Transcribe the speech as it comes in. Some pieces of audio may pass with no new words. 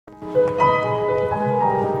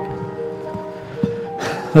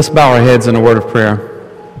Let's bow our heads in a word of prayer.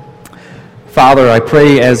 Father, I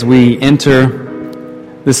pray as we enter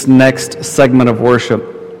this next segment of worship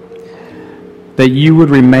that you would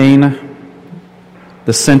remain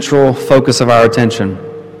the central focus of our attention,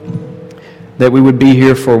 that we would be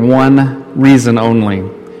here for one reason only,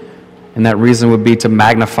 and that reason would be to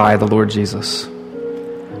magnify the Lord Jesus.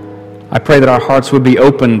 I pray that our hearts would be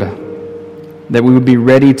opened, that we would be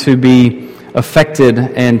ready to be affected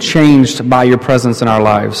and changed by your presence in our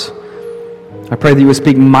lives. I pray that you would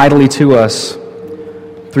speak mightily to us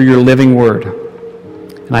through your living word.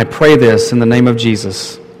 And I pray this in the name of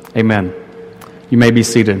Jesus. Amen. You may be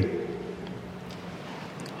seated.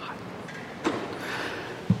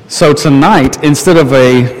 So tonight, instead of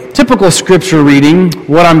a typical scripture reading,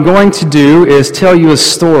 what I'm going to do is tell you a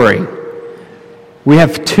story. We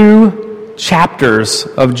have two chapters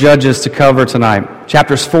of Judges to cover tonight,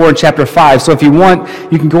 chapters 4 and chapter 5. So if you want,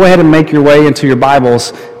 you can go ahead and make your way into your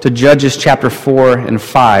Bibles to Judges chapter 4 and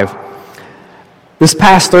 5. This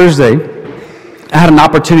past Thursday, I had an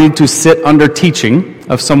opportunity to sit under teaching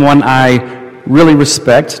of someone I really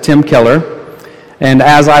respect, Tim Keller. And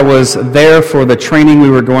as I was there for the training we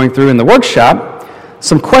were going through in the workshop,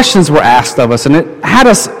 some questions were asked of us, and it had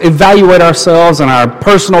us evaluate ourselves and our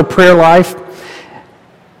personal prayer life.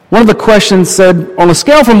 One of the questions said, on a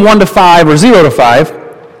scale from 1 to 5 or 0 to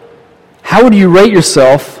 5, how would you rate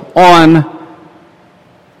yourself on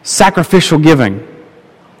sacrificial giving?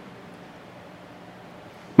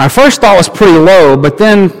 My first thought was pretty low, but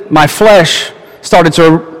then my flesh started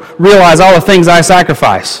to realize all the things I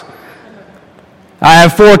sacrifice. I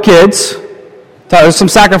have 4 kids. So there's some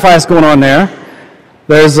sacrifice going on there.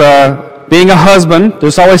 There's being a husband.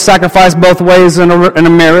 There's always sacrifice both ways in a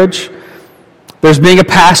marriage. There's being a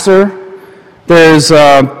pastor. There's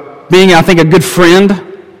being, I think, a good friend,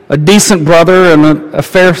 a decent brother, and a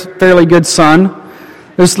fairly good son.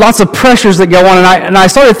 There's lots of pressures that go on, and I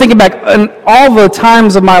started thinking back, in all the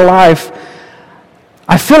times of my life,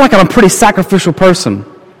 I feel like I'm a pretty sacrificial person.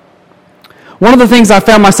 One of the things I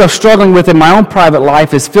found myself struggling with in my own private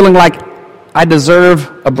life is feeling like I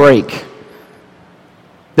deserve a break,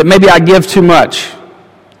 that maybe I give too much,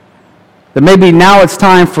 that maybe now it's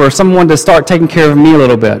time for someone to start taking care of me a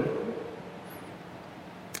little bit.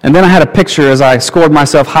 And then I had a picture, as I scored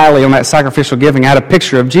myself highly on that sacrificial giving, I had a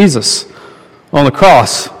picture of Jesus on the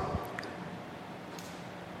cross.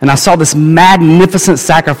 And I saw this magnificent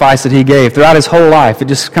sacrifice that he gave throughout his whole life. It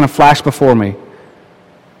just kind of flashed before me.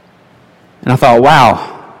 And I thought,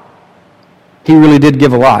 wow, he really did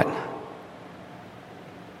give a lot.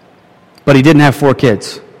 But he didn't have 4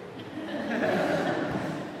 kids.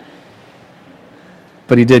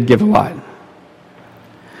 But he did give a lot.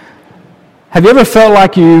 Have you ever felt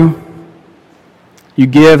like you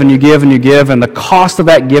give and you give and you give, and the cost of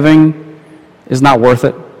that giving is not worth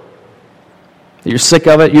it? That you're sick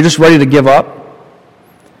of it, you're just ready to give up?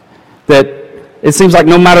 That it seems like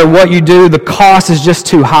no matter what you do, the cost is just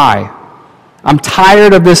too high. I'm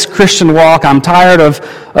tired of this Christian walk. I'm tired of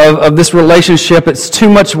this relationship. It's too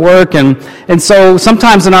much work. And so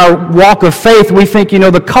sometimes in our walk of faith, we think,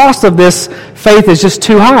 the cost of this faith is just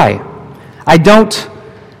too high. I don't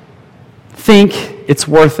think it's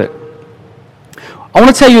worth it. I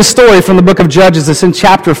want to tell you a story from the book of Judges. It's in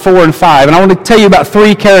chapter 4 and 5. And I want to tell you about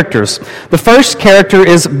 3 characters. The first character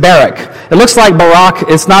is Barak. It looks like Barack.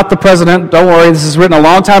 It's not the president. Don't worry. This is written a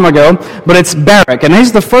long time ago. But it's Barak. And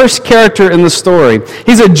he's the first character in the story.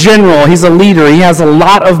 He's a general. He's a leader. He has a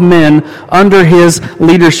lot of men under his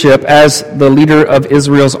leadership as the leader of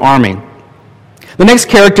Israel's army. The next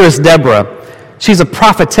character is Deborah. She's a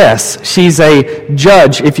prophetess. She's a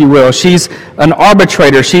judge, if you will. She's an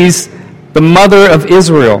arbitrator. She's the mother of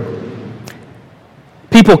Israel.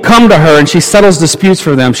 People come to her and she settles disputes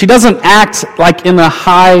for them. She doesn't act like in a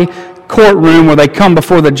high courtroom where they come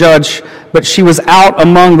before the judge, but she was out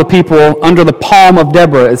among the people under the palm of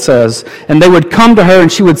Deborah, it says. And they would come to her and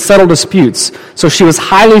she would settle disputes. So she was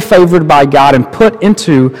highly favored by God and put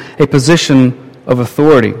into a position of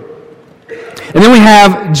authority. And then we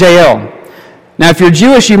have Jael. Now, if you're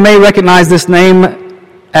Jewish, you may recognize this name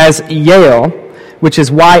as Yael, which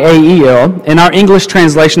is Y-A-E-L. In our English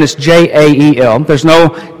translation, it's J-A-E-L. There's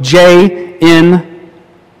no J in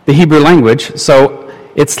the Hebrew language, so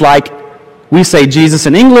it's like we say Jesus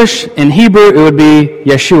in English. In Hebrew, it would be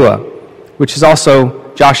Yeshua, which is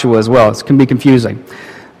also Joshua as well. It can be confusing.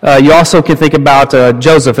 You also can think about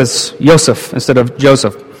Joseph as Yosef instead of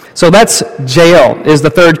Joseph. So that's Jael, is the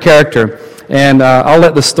third character, and I'll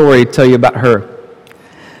let the story tell you about her.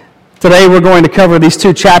 Today we're going to cover these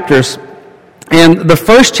 2 chapters. And the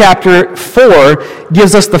first chapter, 4,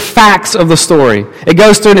 gives us the facts of the story. It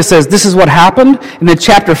goes through and it says, this is what happened. And then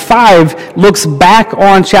chapter 5 looks back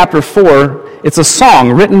on chapter 4. It's a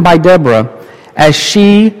song written by Deborah as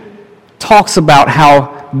she talks about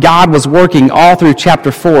how God was working all through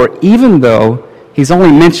chapter 4, even though he's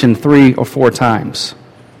only mentioned 3 or 4 times.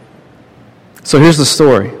 So here's the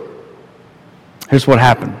story. Here's what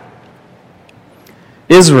happened.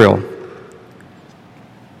 Israel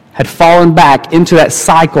had fallen back into that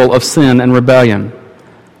cycle of sin and rebellion.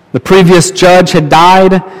 The previous judge had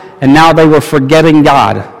died, and now they were forgetting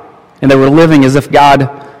God, and they were living as if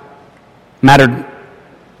God mattered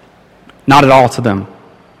not at all to them.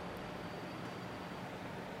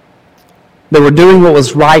 They were doing what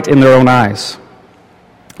was right in their own eyes.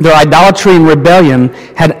 Their idolatry and rebellion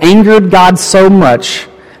had angered God so much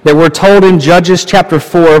that we're told in Judges chapter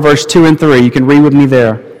 4, verse 2 and 3. You can read with me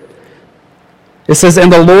there. It says,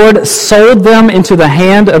 "And the Lord sold them into the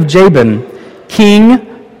hand of Jabin, king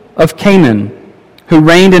of Canaan, who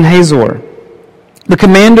reigned in Hazor. The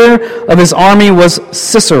commander of his army was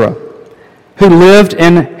Sisera, who lived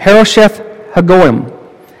in Harosheth Hagoyim.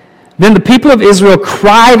 Then the people of Israel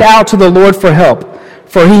cried out to the Lord for help,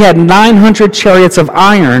 for he had 900 chariots of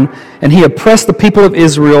iron, and he oppressed the people of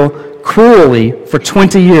Israel cruelly for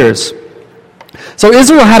 20 years. So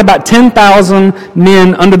Israel had about 10,000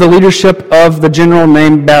 men under the leadership of the general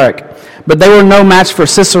named Barak, but they were no match for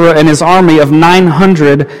Sisera and his army of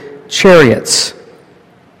 900 chariots.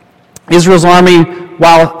 Israel's army,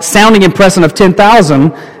 while sounding impressive of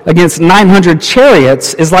 10,000 against 900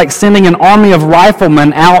 chariots, is like sending an army of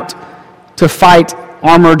riflemen out to fight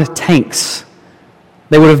armored tanks.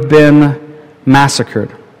 They would have been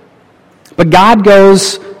massacred. But God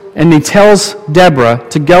goes and he tells Deborah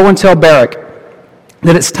to go and tell Barak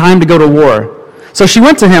that it's time to go to war. So she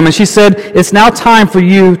went to him and she said, "It's now time for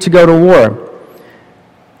you to go to war."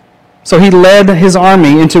 So he led his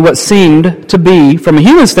army into what seemed to be, from a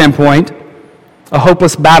human standpoint, a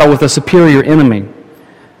hopeless battle with a superior enemy.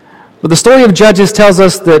 But the story of Judges tells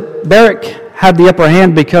us that Barak had the upper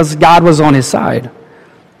hand because God was on his side.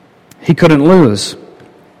 He couldn't lose.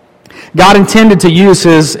 God intended to use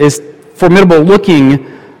his formidable-looking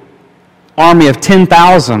army of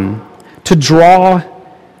 10,000 to draw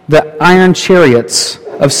the iron chariots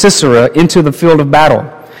of Sisera into the field of battle.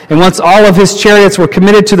 And once all of his chariots were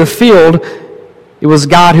committed to the field, it was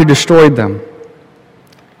God who destroyed them.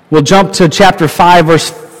 We'll jump to chapter 5, verse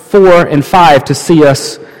 4 and 5 to see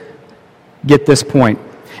us get this point.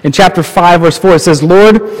 In chapter 5, verse 4, it says,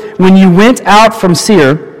 "Lord, when you went out from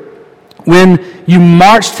Seir, when you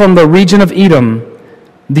marched from the region of Edom,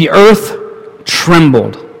 the earth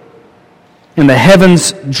trembled, and the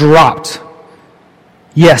heavens dropped.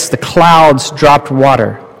 Yes, the clouds dropped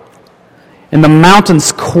water, and the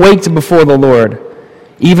mountains quaked before the Lord,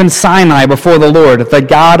 even Sinai before the Lord, the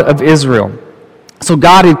God of Israel. So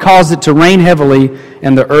God had caused it to rain heavily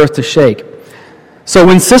and the earth to shake." So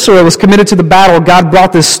when Sisera was committed to the battle, God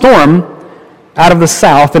brought this storm out of the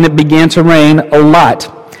south, and it began to rain a lot.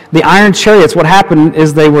 The iron chariots, what happened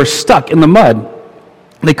is they were stuck in the mud.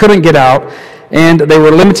 They couldn't get out, and they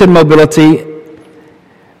were limited mobility.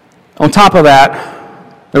 On top of that,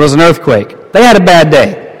 there was an earthquake. They had a bad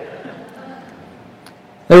day.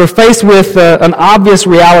 They were faced with an obvious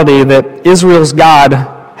reality that Israel's God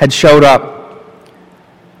had showed up,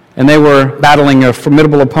 and they were battling a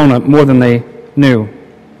formidable opponent more than they knew.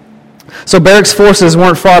 So Barak's forces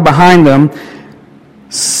weren't far behind them.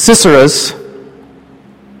 Sisera's,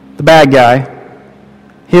 the bad guy,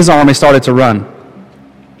 his army started to run,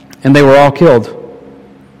 and they were all killed.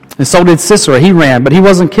 And so did Sisera. He ran, but he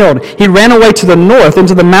wasn't killed. He ran away to the north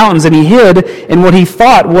into the mountains, and he hid in what he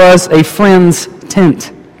thought was a friend's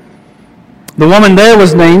tent. The woman there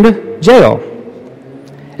was named Jael,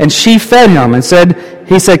 and she fed him and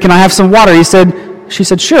he said, "Can I have some water?" She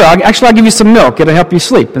said, "Sure, I'll give you some milk. It'll help you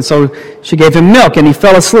sleep." And so she gave him milk, and he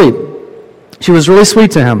fell asleep. She was really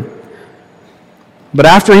sweet to him. But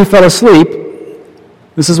after he fell asleep,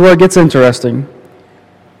 this is where it gets interesting.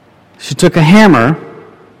 She took a hammer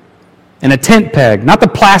and a tent peg, not the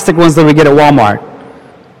plastic ones that we get at Walmart,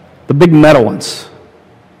 the big metal ones.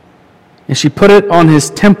 And she put it on his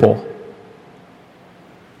temple,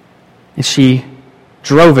 and she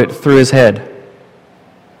drove it through his head.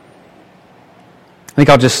 I think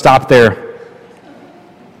I'll just stop there.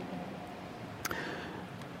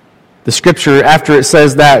 The scripture, after it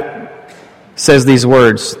says that, says these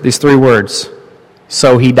words, these 3 words,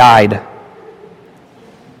 "So he died."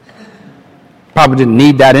 Probably didn't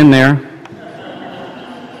need that in there.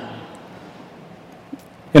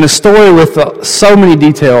 In a story with so many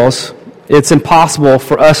details, it's impossible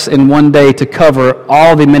for us in one day to cover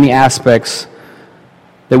all the many aspects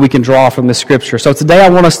that we can draw from the Scripture. So today I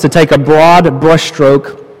want us to take a broad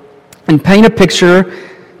brushstroke and paint a picture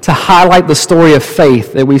to highlight the story of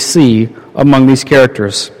faith that we see among these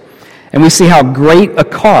characters. And we see how great a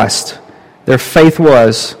cost their faith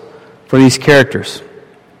was for these characters.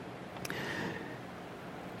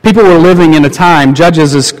 People were living in a time,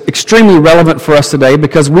 Judges is extremely relevant for us today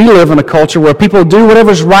because we live in a culture where people do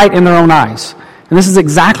whatever's right in their own eyes. And this is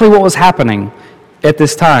exactly what was happening at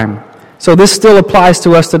this time. So this still applies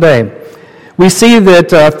to us today. We see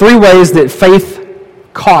that 3 ways that faith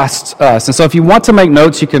costs us. And so if you want to make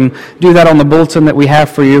notes, you can do that on the bulletin that we have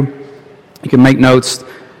for you. You can make notes.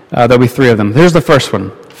 There'll be 3 of them. Here's the first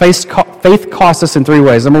one. Faith costs us in 3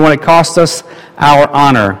 ways. Number 1, it costs us our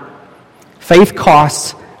honor. Faith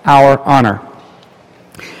costs our honor.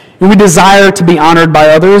 And we desire to be honored by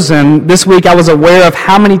others, and this week I was aware of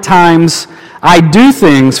how many times I do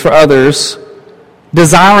things for others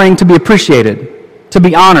desiring to be appreciated, to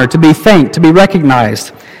be honored, to be thanked, to be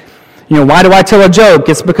recognized. Why do I tell a joke?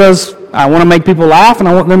 It's because I want to make people laugh and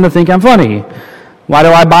I want them to think I'm funny. Why do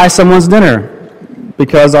I buy someone's dinner?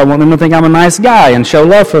 Because I want them to think I'm a nice guy and show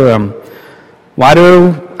love for them. Why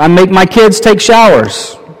do I make my kids take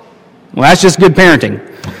showers? Well, that's just good parenting.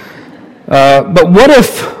 But what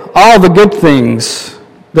if all the good things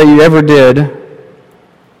that you ever did,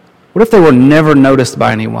 what if they were never noticed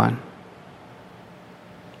by anyone?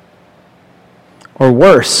 Or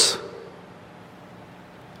worse,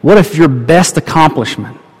 what if your best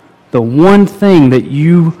accomplishment, the one thing that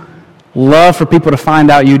you love for people to find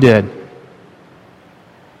out you did,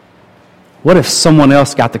 what if someone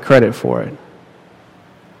else got the credit for it?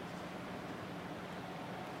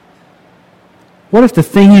 What if the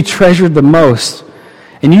thing you treasured the most,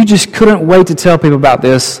 and you just couldn't wait to tell people about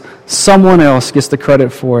this, someone else gets the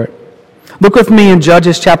credit for it? Look with me in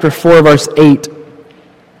Judges chapter 4, verse 8.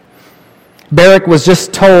 Barak was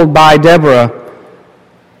just told by Deborah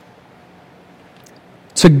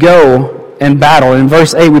to go and battle. In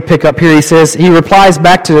verse 8 we pick up here, he replies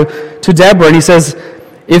back to Deborah, and he says,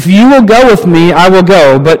 "If you will go with me, I will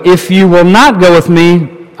go, but if you will not go with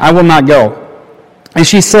me, I will not go." And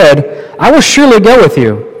she said, "I will surely go with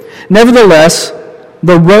you. Nevertheless,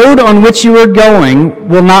 the road on which you are going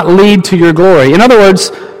will not lead to your glory." In other words,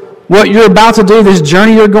 what you're about to do, this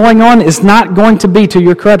journey you're going on, is not going to be to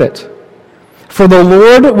your credit. For the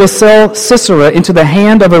Lord will sell Sisera into the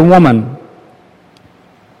hand of a woman.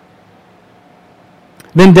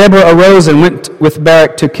 Then Deborah arose and went with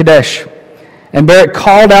Barak to Kadesh. And Barak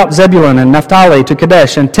called out Zebulun and Naphtali to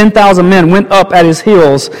Kadesh, and 10,000 men went up at his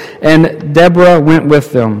heels, and Deborah went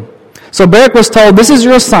with them. So Barak was told, "This is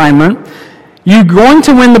your assignment. You're going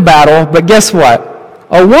to win the battle, but guess what?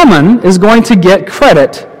 A woman is going to get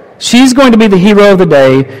credit. She's going to be the hero of the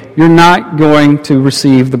day. You're not going to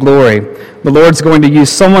receive the glory. The Lord's going to use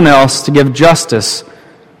someone else to give justice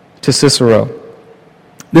to Sisera."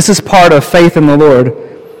 This is part of faith in the Lord.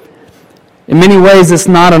 In many ways, it's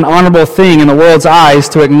not an honorable thing in the world's eyes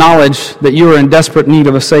to acknowledge that you are in desperate need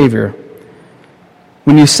of a Savior.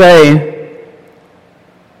 When you say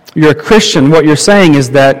you're a Christian, what you're saying is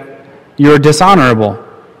that you're dishonorable.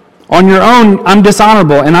 On your own, I'm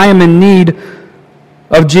dishonorable, and I am in need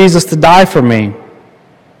of Jesus to die for me.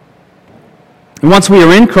 And once we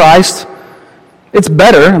are in Christ, it's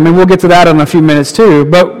better. We'll get to that in a few minutes too.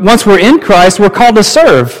 But once we're in Christ, we're called to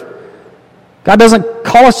serve. God doesn't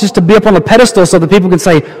call us just to be up on the pedestal so that people can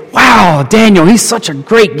say, "Wow, Daniel, he's such a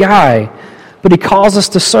great guy." But he calls us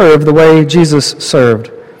to serve the way Jesus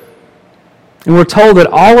served. And we're told that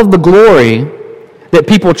all of the glory that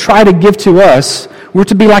people try to give to us, we're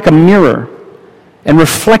to be like a mirror and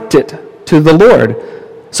reflect it to the Lord.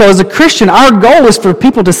 So as a Christian, our goal is for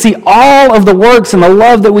people to see all of the works and the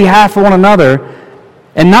love that we have for one another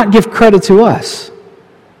and not give credit to us,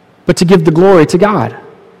 but to give the glory to God.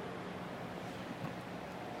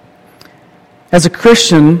 As a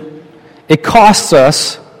Christian, it costs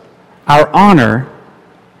us our honor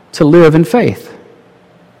to live in faith.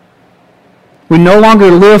 We no longer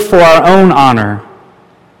live for our own honor,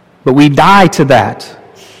 but we die to that.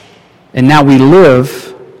 And now we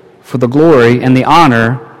live for the glory and the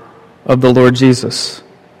honor of the Lord Jesus.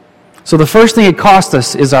 So the first thing it costs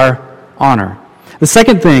us is our honor. The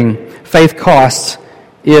second thing faith costs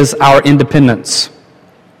is our independence.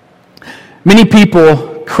 Many people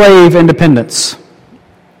crave independence.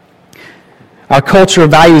 Our culture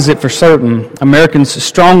values it for certain. Americans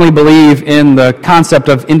strongly believe in the concept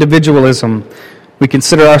of individualism. We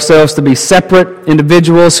consider ourselves to be separate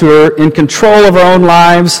individuals who are in control of our own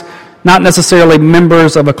lives, not necessarily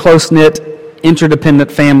members of a close-knit, interdependent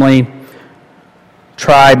family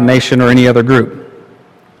tribe, nation, or any other group.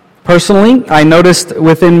 Personally, I noticed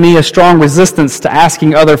within me a strong resistance to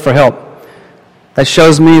asking others for help. That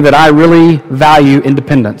shows me that I really value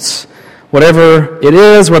independence. Whatever it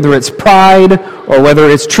is, whether it's pride or whether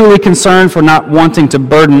it's truly concern for not wanting to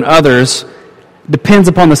burden others, depends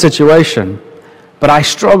upon the situation. But I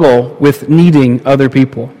struggle with needing other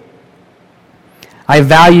people. I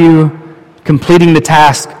value completing the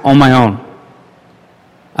task on my own.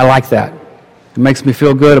 I like that. It makes me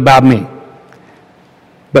feel good about me.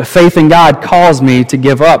 But faith in God calls me to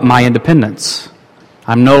give up my independence.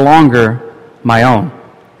 I'm no longer my own.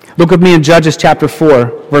 Look with me in Judges chapter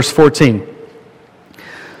 4, verse 14.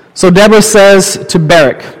 So Deborah says to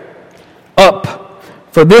Barak, "Up,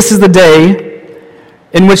 for this is the day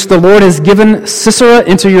in which the Lord has given Sisera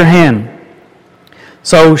into your hand."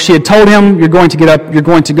 So she had told him, "You're going to get up, you're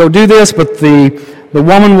going to go do this, but the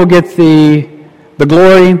woman will get the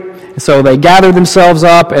glory." So they gathered themselves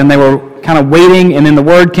up, and they were kind of waiting, and then the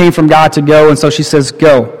word came from God to go, and so she says,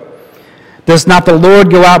 "Go. Does not the Lord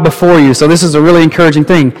go out before you?" So this is a really encouraging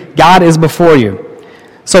thing. God is before you.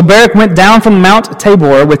 So Barak went down from Mount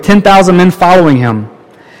Tabor with 10,000 men following him,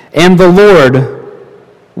 and the Lord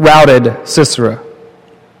routed Sisera.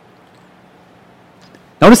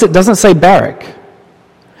 Notice it doesn't say Barak.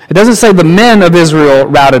 It doesn't say the men of Israel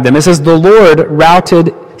routed them. It says the Lord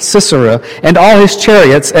routed Sisera and all his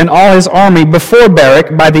chariots and all his army before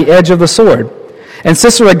Barak by the edge of the sword. And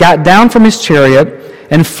Sisera got down from his chariot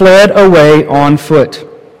and fled away on foot.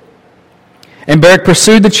 And Barak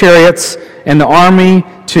pursued the chariots and the army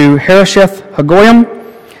to Harosheth Hagoyim,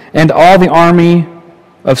 and all the army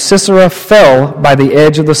of Sisera fell by the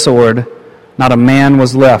edge of the sword. Not a man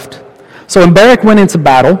was left. So when Barak went into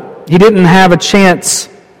battle, he didn't have a chance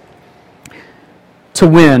to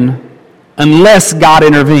win unless God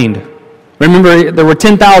intervened. Remember, there were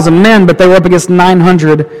 10,000 men, but they were up against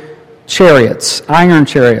 900 chariots, iron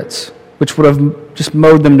chariots, which would have just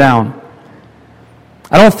mowed them down.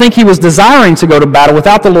 I don't think he was desiring to go to battle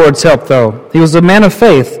without the Lord's help, though. He was a man of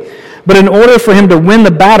faith. But in order for him to win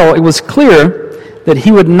the battle, it was clear that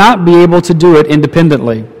he would not be able to do it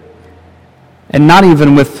independently, and not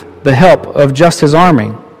even with the help of just his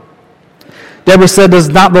army. Deborah said, "Does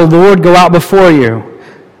not the Lord go out before you?"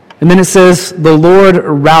 And then it says, the Lord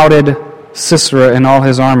routed Sisera and all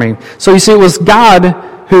his army. So you see, it was God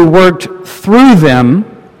who worked through them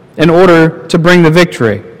in order to bring the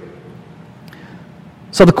victory.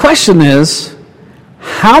 So the question is,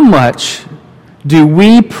 how much do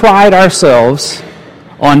we pride ourselves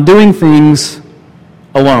on doing things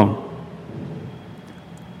alone?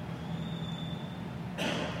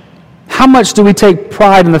 How much do we take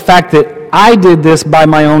pride in the fact that I did this by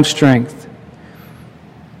my own strength?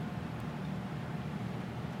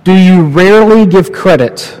 Do you rarely give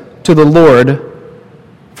credit to the Lord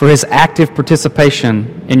for his active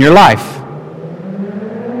participation in your life?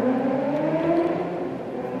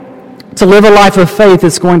 To live a life of faith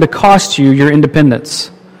is going to cost you your independence,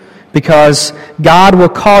 because God will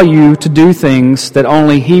call you to do things that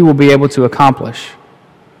only he will be able to accomplish.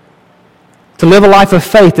 To live a life of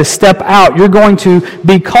faith, to step out, you're going to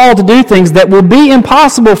be called to do things that will be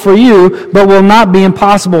impossible for you, but will not be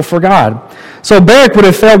impossible for God. So Barak would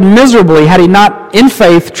have failed miserably had he not, in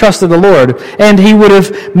faith, trusted the Lord. And he would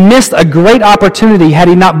have missed a great opportunity had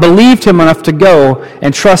he not believed him enough to go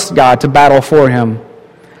and trust God to battle for him.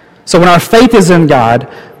 So when our faith is in God,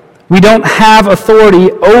 we don't have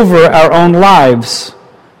authority over our own lives,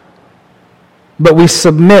 but we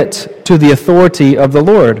submit to the authority of the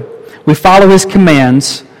Lord. We follow his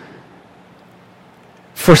commands.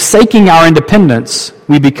 Forsaking our independence,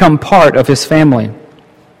 we become part of his family.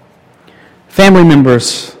 Family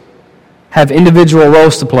members have individual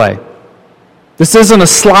roles to play. This isn't a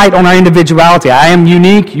slight on our individuality. I am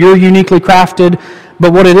unique, you're uniquely crafted,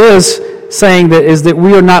 but what it is saying that is that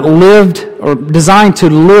we are not lived or designed to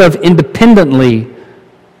live independently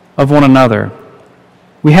of one another.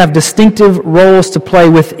 We have distinctive roles to play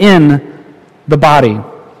within the body.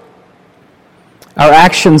 Our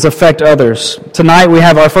actions affect others. Tonight we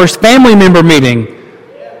have our first family member meeting.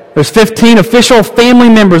 There's 15 official family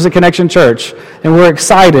members at Connection Church, and we're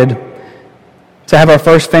excited to have our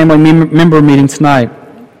first family member meeting tonight.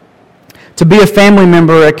 To be a family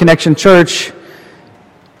member at Connection Church,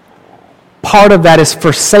 part of that is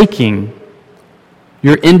forsaking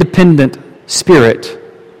your independent spirit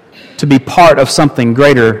to be part of something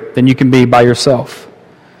greater than you can be by yourself.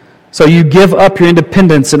 So you give up your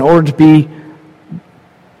independence in order to be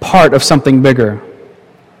part of something bigger.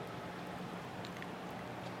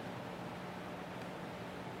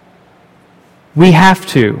 We have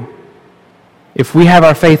to, if we have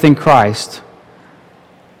our faith in Christ,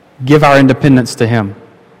 give our independence to Him.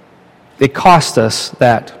 It cost us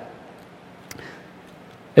that.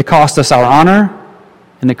 It cost us our honor,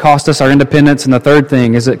 and it cost us our independence. And the third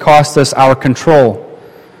thing is it cost us our control.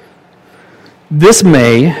 This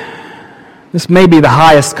may be the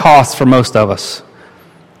highest cost for most of us.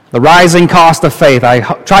 The rising cost of faith. I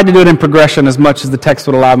tried to do it in progression as much as the text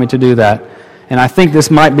would allow me to do that. And I think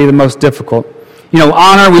this might be the most difficult.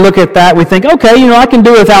 Honor, we look at that, we think, okay, I can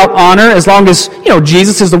do without honor as long as,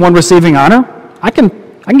 Jesus is the one receiving honor. I can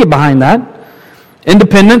get behind that.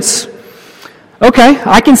 Independence. Okay,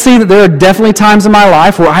 I can see that there are definitely times in my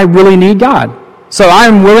life where I really need God. So I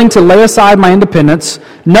am willing to lay aside my independence,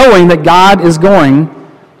 knowing that God is going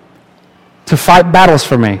to fight battles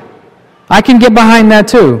for me. I can get behind that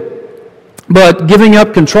too. But giving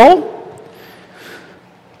up control?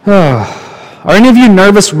 Are any of you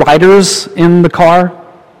nervous riders in the car?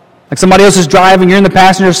 Like somebody else is driving, you're in the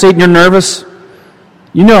passenger seat and you're nervous?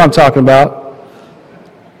 You know what I'm talking about.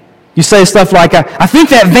 You say stuff like, I think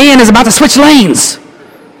that van is about to switch lanes.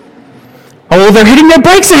 Oh, they're hitting their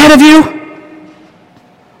brakes ahead of you.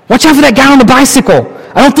 Watch out for that guy on the bicycle.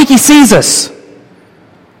 I don't think he sees us.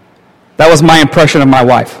 That was my impression of my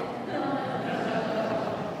wife.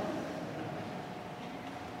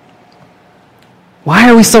 Why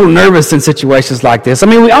are we so nervous in situations like this? I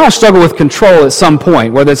mean, we all struggle with control at some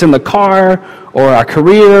point, whether it's in the car or our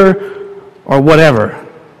career or whatever.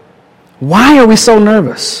 Why are we so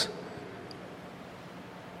nervous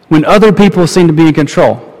when other people seem to be in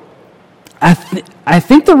control? I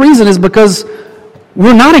think the reason is because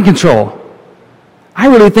we're not in control. I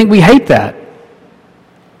really think we hate that.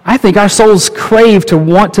 I think our souls crave to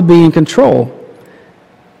want to be in control.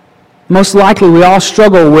 Most likely we all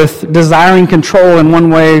struggle with desiring control in one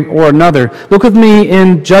way or another. Look with me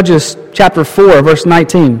in Judges chapter 4, verse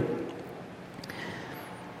 19.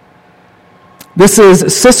 This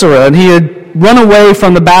is Sisera, and he had run away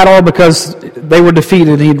from the battle because they were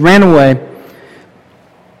defeated. He'd ran away,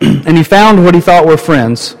 and he found what he thought were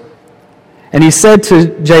friends. And he said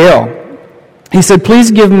to Jael, he said,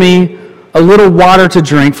 "Please give me a little water to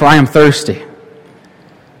drink, for I am thirsty."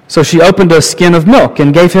 So she opened a skin of milk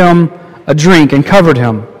and gave him a drink and covered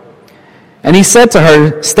him. And he said to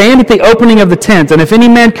her, "Stand at the opening of the tent, and if any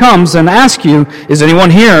man comes and asks you, 'Is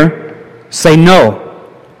anyone here?' say no."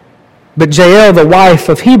 But Jael, the wife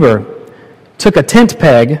of Heber, took a tent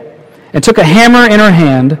peg and took a hammer in her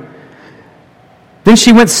hand. Then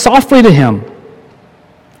she went softly to him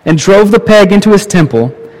and drove the peg into his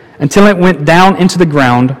temple until it went down into the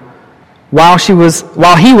ground while he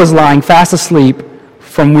was lying fast asleep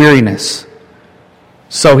from weariness.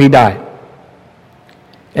 So he died.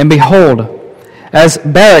 And behold, as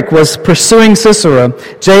Barak was pursuing Sisera,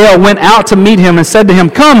 Jael went out to meet him and said to him,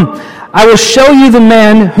 "Come, I will show you the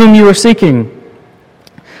man whom you are seeking."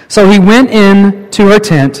 So he went in to her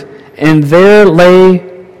tent, and there lay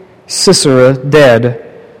Sisera dead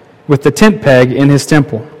with the tent peg in his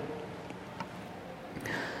temple.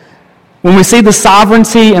 When we see the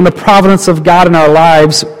sovereignty and the providence of God in our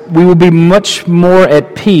lives, we will be much more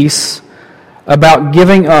at peace about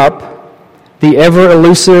giving up the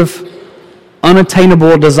ever-elusive,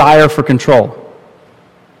 unattainable desire for control.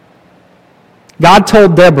 God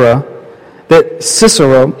told Deborah that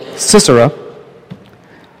Sisera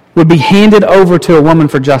would be handed over to a woman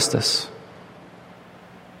for justice.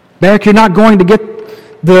 Barak, you're not going to get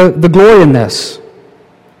the glory in this.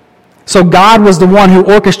 So God was the one who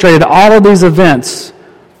orchestrated all of these events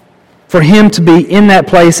for him to be in that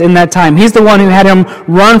place, in that time. He's the one who had him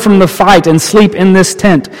run from the fight and sleep in this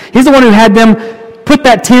tent. He's the one who had them put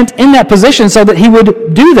that tent in that position so that he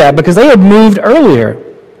would do that, because they had moved earlier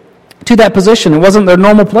to that position. It wasn't their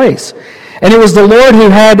normal place. And it was the Lord who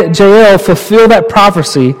had Jael fulfill that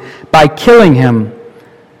prophecy by killing him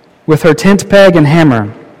with her tent peg and hammer.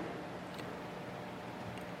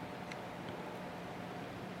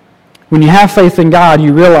 When you have faith in God,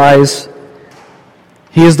 you realize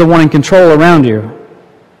He is the one in control around you.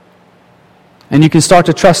 And you can start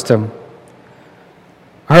to trust Him.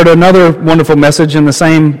 I heard another wonderful message in the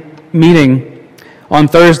same meeting on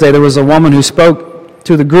Thursday. There was a woman who spoke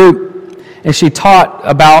to the group, and she taught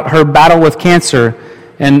about her battle with cancer,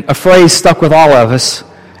 and a phrase stuck with all of us.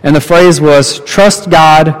 And the phrase was, trust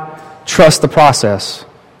God, trust the process.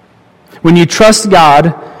 When you trust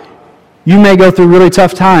God, you may go through really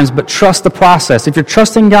tough times, but trust the process. If you're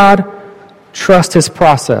trusting God, trust His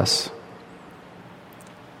process.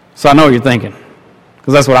 So I know what you're thinking,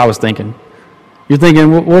 because that's what I was thinking. You're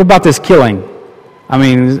thinking, what about this killing? I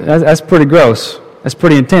mean, that's pretty gross. That's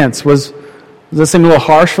pretty intense. Does that seem a little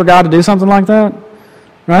harsh for God to do something like that?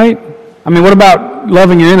 Right? I mean, what about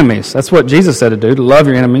loving your enemies? That's what Jesus said to do, to love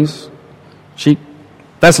your enemies.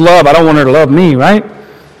 That's love. I don't want her to love me, right?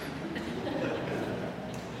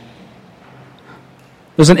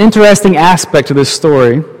 There's an interesting aspect to this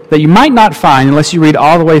story that you might not find unless you read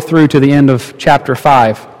all the way through to the end of chapter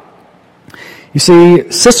 5. You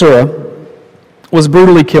see, Sisera was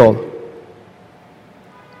brutally killed.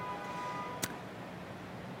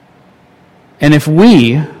 And if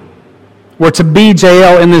we were to be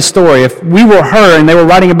Jael in this story, if we were her and they were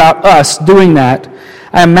writing about us doing that,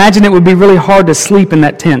 I imagine it would be really hard to sleep in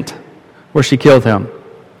that tent where she killed him.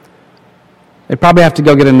 They'd probably have to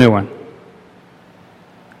go get a new one.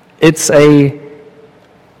 It's a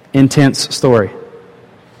intense story.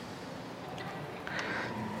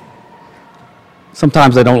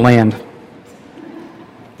 Sometimes they don't land.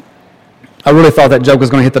 I really thought that joke was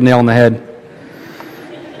going to hit the nail on the head.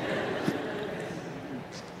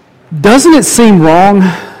 Doesn't it seem wrong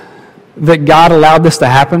that God allowed this to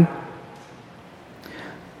happen?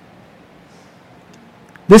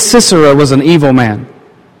 This Sisera was an evil man.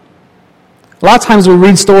 A lot of times we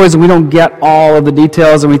read stories and we don't get all of the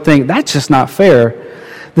details and we think, that's just not fair.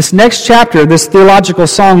 This next chapter, this theological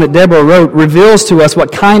song that Deborah wrote, reveals to us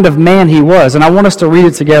what kind of man he was. And I want us to read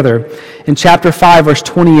it together in chapter 5, verse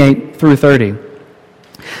 28 through 30.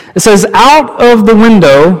 It says, "Out of the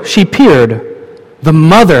window she peered, the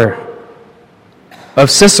mother of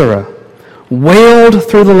Sisera, wailed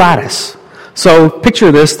through the lattice." So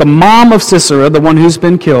picture this, the mom of Sisera, the one who's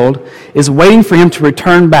been killed, is waiting for him to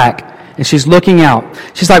return back. And she's looking out.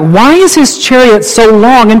 She's like, why is his chariot so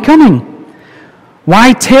long in coming?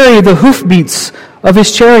 Why tarry the hoofbeats of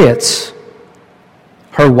his chariots?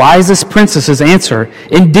 Her wisest princesses answer.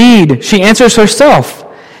 Indeed, she answers herself.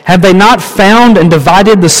 Have they not found and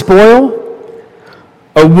divided the spoil?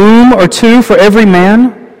 A womb or two for every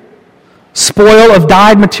man? Spoil of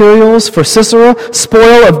dyed materials for Sisera,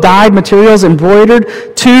 spoil of dyed materials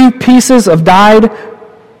embroidered, 2 pieces of dyed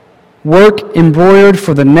work embroidered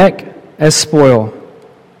for the neck as spoil.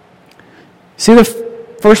 See the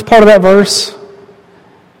first part of that verse?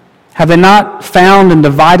 Have they not found and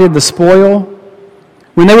divided the spoil?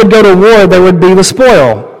 When they would go to war, there would be the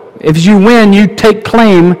spoil. If you win, you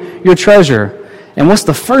claim your treasure. And what's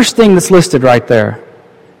the first thing that's listed right there?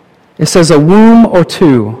 It says a womb or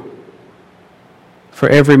 2 for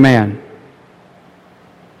every man.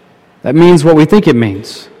 That means what we think it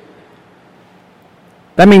means.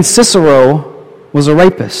 That means Sisera was a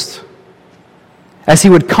rapist. As he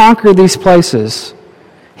would conquer these places,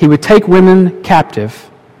 he would take women captive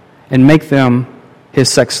and make them his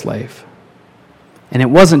sex slave. And it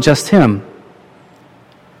wasn't just him.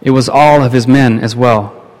 It was all of his men as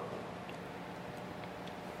well.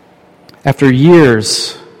 After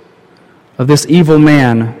years of this evil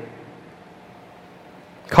man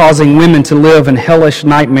causing women to live in hellish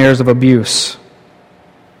nightmares of abuse,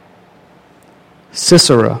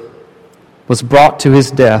 Sisera was brought to his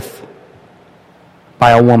death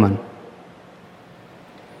by a woman.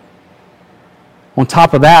 On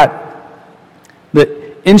top of that,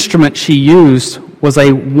 the instrument she used was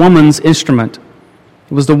a woman's instrument.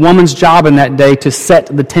 It was the woman's job in that day to set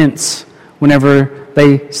the tents whenever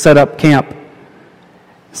they set up camp.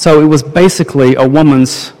 So it was basically a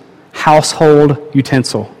woman's household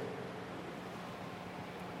utensil.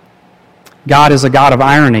 God is a God of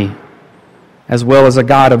irony as well as a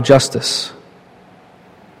God of justice.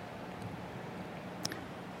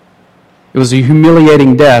 It was a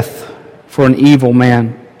humiliating death for an evil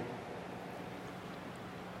man.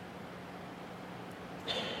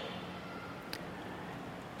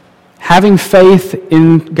 Having faith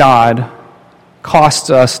in God costs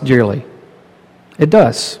us dearly. It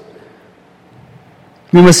does.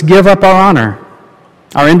 We must give up our honor,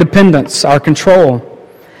 our independence, our control.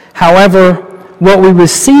 However, what we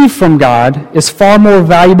receive from God is far more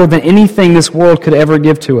valuable than anything this world could ever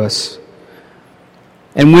give to us.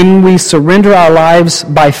 And when we surrender our lives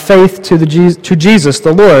by faith to Jesus,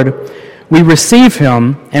 the Lord, we receive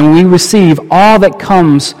Him and we receive all that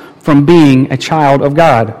comes from being a child of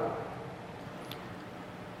God.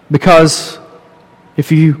 Because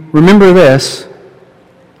if you remember this,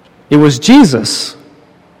 it was Jesus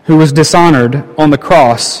who was dishonored on the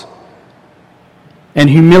cross and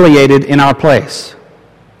humiliated in our place.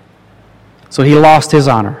 So He lost His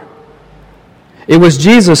honor. It was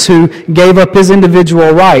Jesus who gave up His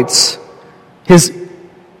individual rights, His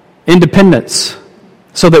independence,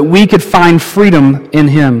 so that we could find freedom in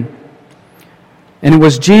Him. And it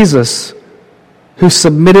was Jesus who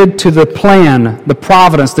submitted to the plan, the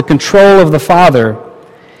providence, the control of the Father,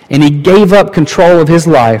 and He gave up control of His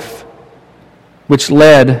life, which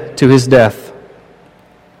led to His death.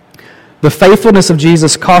 The faithfulness of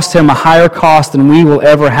Jesus cost him a higher cost than we will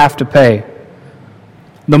ever have to pay.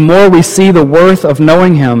 The more we see the worth of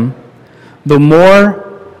knowing him, the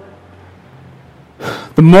more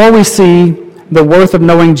we see the worth of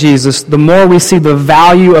knowing Jesus, the more we see the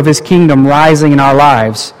value of his kingdom rising in our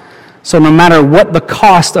lives. So no matter what the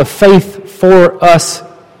cost of faith for us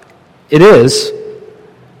it is,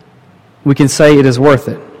 we can say it is worth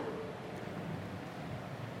it.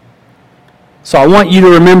 So I want you to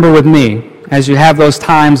remember with me, as you have those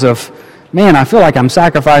times of, man, I feel like I'm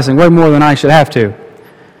sacrificing way more than I should have to.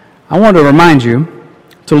 I want to remind you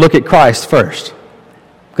to look at Christ first.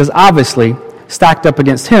 Because obviously, stacked up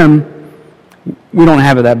against him, we don't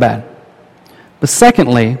have it that bad. But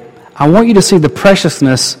secondly, I want you to see the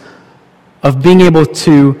preciousness of being able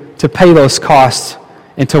to pay those costs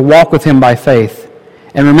and to walk with him by faith.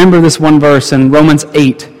 And remember this one verse in Romans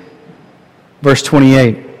 8, verse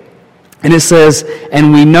 28. And it says,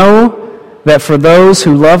 "And we know that for those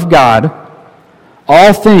who love God,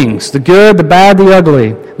 all things, the good, the bad, the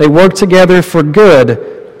ugly, they work together for good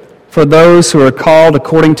for those who are called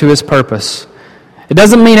according to his purpose." It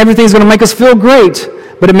doesn't mean everything's going to make us feel great,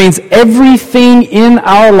 but it means everything in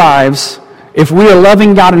our lives, if we are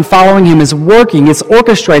loving God and following him, is working, it's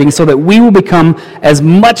orchestrating so that we will become as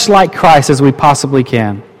much like Christ as we possibly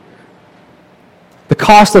can. The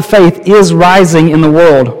cost of faith is rising in the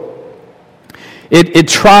world. It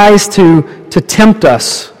tries to tempt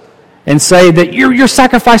us and say that you're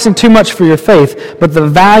sacrificing too much for your faith, but the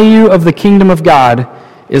value of the kingdom of God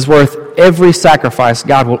is worth every sacrifice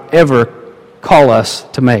God will ever call us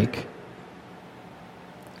to make.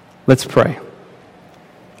 Let's pray.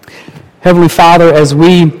 Heavenly Father, as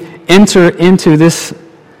we enter into this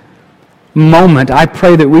moment, I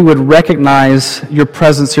pray that we would recognize your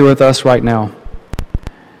presence here with us right now.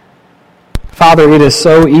 Father, it is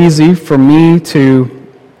so easy for me to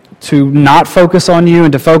not focus on you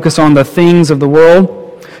and to focus on the things of the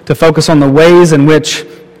world, to focus on the ways in which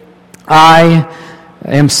I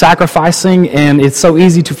am sacrificing, and it's so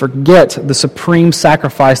easy to forget the supreme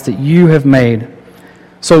sacrifice that you have made.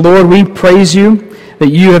 So Lord, we praise you that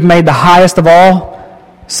you have made the highest of all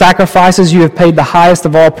sacrifices, you have paid the highest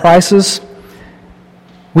of all prices.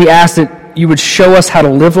 We ask that you would show us how to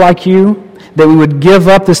live like you, that we would give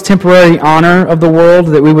up this temporary honor of the world,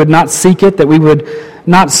 that we would not seek it, that we would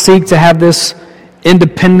not seek to have this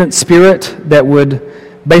independent spirit that would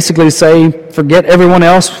basically say, forget everyone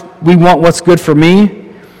else, we want what's good for me.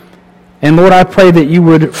 And Lord, I pray that you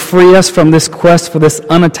would free us from this quest for this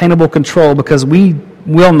unattainable control, because we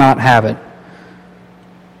will not have it.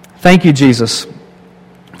 Thank you, Jesus,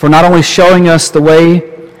 for not only showing us the way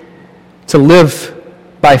to live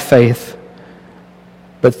by faith,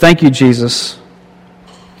 but thank you, Jesus,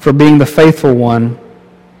 for being the faithful one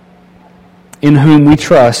in whom we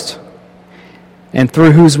trust and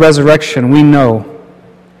through whose resurrection we know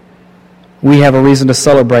we have a reason to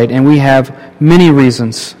celebrate, and we have many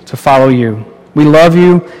reasons to follow you. We love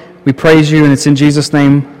you, we praise you, and it's in Jesus'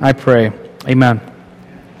 name I pray. Amen.